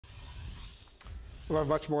We'll have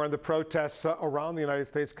much more on the protests around the United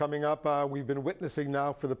States coming up. We've been witnessing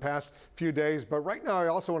now for the past few days. But right now, I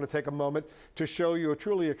also want to take a moment to show you a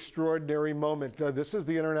truly extraordinary moment. This is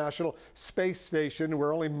the International Space Station,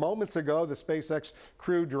 where only moments ago, the SpaceX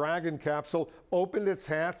Crew Dragon capsule opened its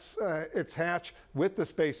hatch with the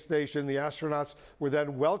space station. The astronauts were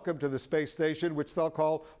then welcomed to the space station, which they'll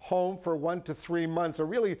call home for 1 to 3 months. A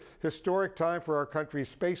really historic time for our country's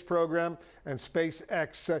space program and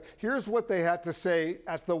SpaceX. Here's what they had to say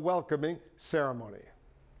at the welcoming ceremony.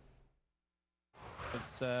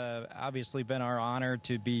 It's obviously been our honor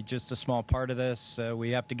to be just a small part of this.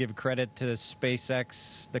 We have to give credit to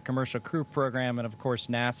SpaceX, the Commercial Crew Program, and of course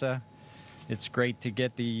NASA. It's great to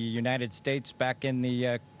get the United States back in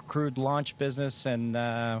the crewed launch business, and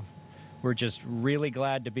we're just really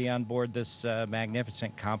glad to be on board this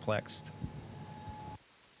magnificent complex.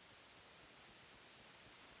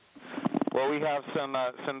 Well, we have some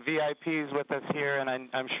VIPs with us here, and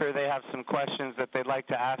I'm sure they have some questions that they'd like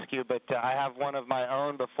to ask you, but I have one of my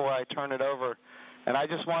own before I turn it over. And I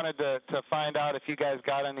just wanted to find out if you guys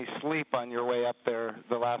got any sleep on your way up there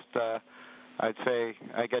the last, I'd say,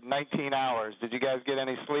 I get 19 hours. Did you guys get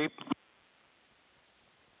any sleep?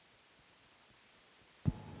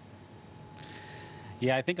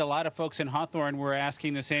 Yeah, I think a lot of folks in Hawthorne were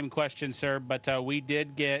asking the same question, sir, but we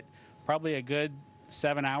did get probably a good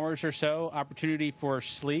 7 hours or so opportunity for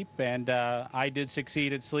sleep, and I did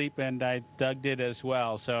succeed at sleep, and Doug did as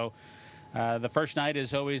well. So the first night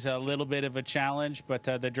is always a little bit of a challenge, but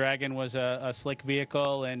the Dragon was a slick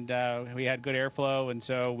vehicle, and we had good airflow, and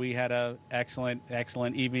so we had a excellent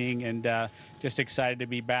evening, and just excited to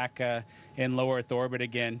be back in low Earth orbit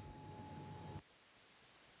again.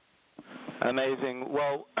 Amazing.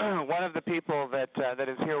 Well, one of the people that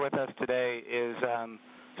is here with us today is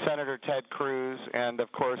Senator Ted Cruz, and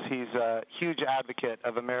of course he's a huge advocate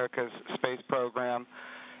of America's space program,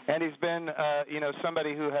 and he's been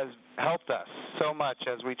somebody who has helped us so much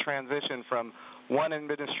as we transition from one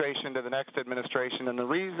administration to the next administration. And the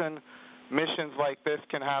reason missions like this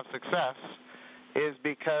can have success is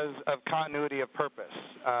because of continuity of purpose.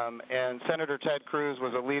 And Senator Ted Cruz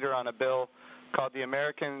was a leader on a bill called the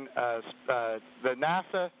the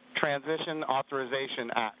NASA Transition Authorization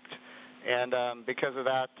Act. And because of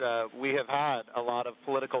that, we have had a lot of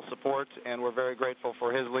political support, and we're very grateful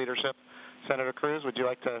for his leadership. Senator Cruz, would you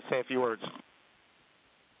like to say a few words?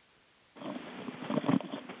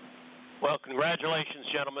 Well, congratulations,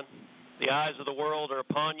 gentlemen. The eyes of the world are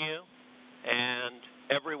upon you, and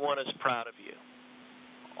everyone is proud of you.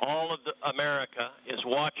 All of America is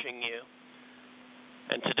watching you,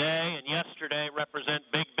 and today and yesterday represent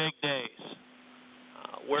big, big days.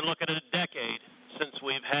 We're looking at a decade since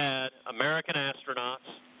we've had American astronauts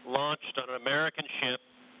launched on an American ship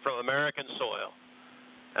from American soil.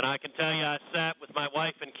 And I can tell you, I sat with my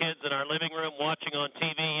wife and kids in our living room watching on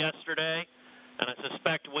TV yesterday, and I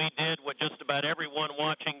suspect we did what just about everyone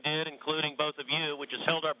watching did, including both of you, which is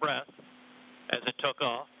held our breath as it took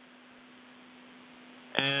off.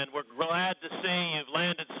 And we're glad to see you've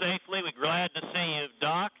landed safely. We're glad to see you've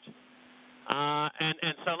docked.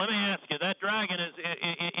 And so let me ask you, that Dragon is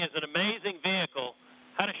an amazing vehicle.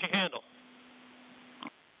 How does she handle?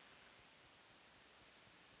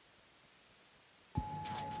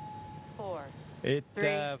 It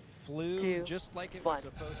flew just like it was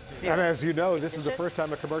supposed to. And as you know, this is the first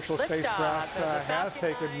time a commercial spacecraft has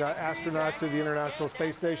taken astronauts to the International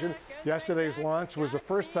Space Station. Yesterday's launch was the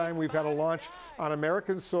first time we've had a launch on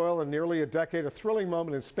American soil in nearly a decade, a thrilling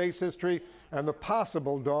moment in space history and the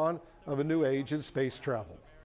possible dawn of a new age in space travel.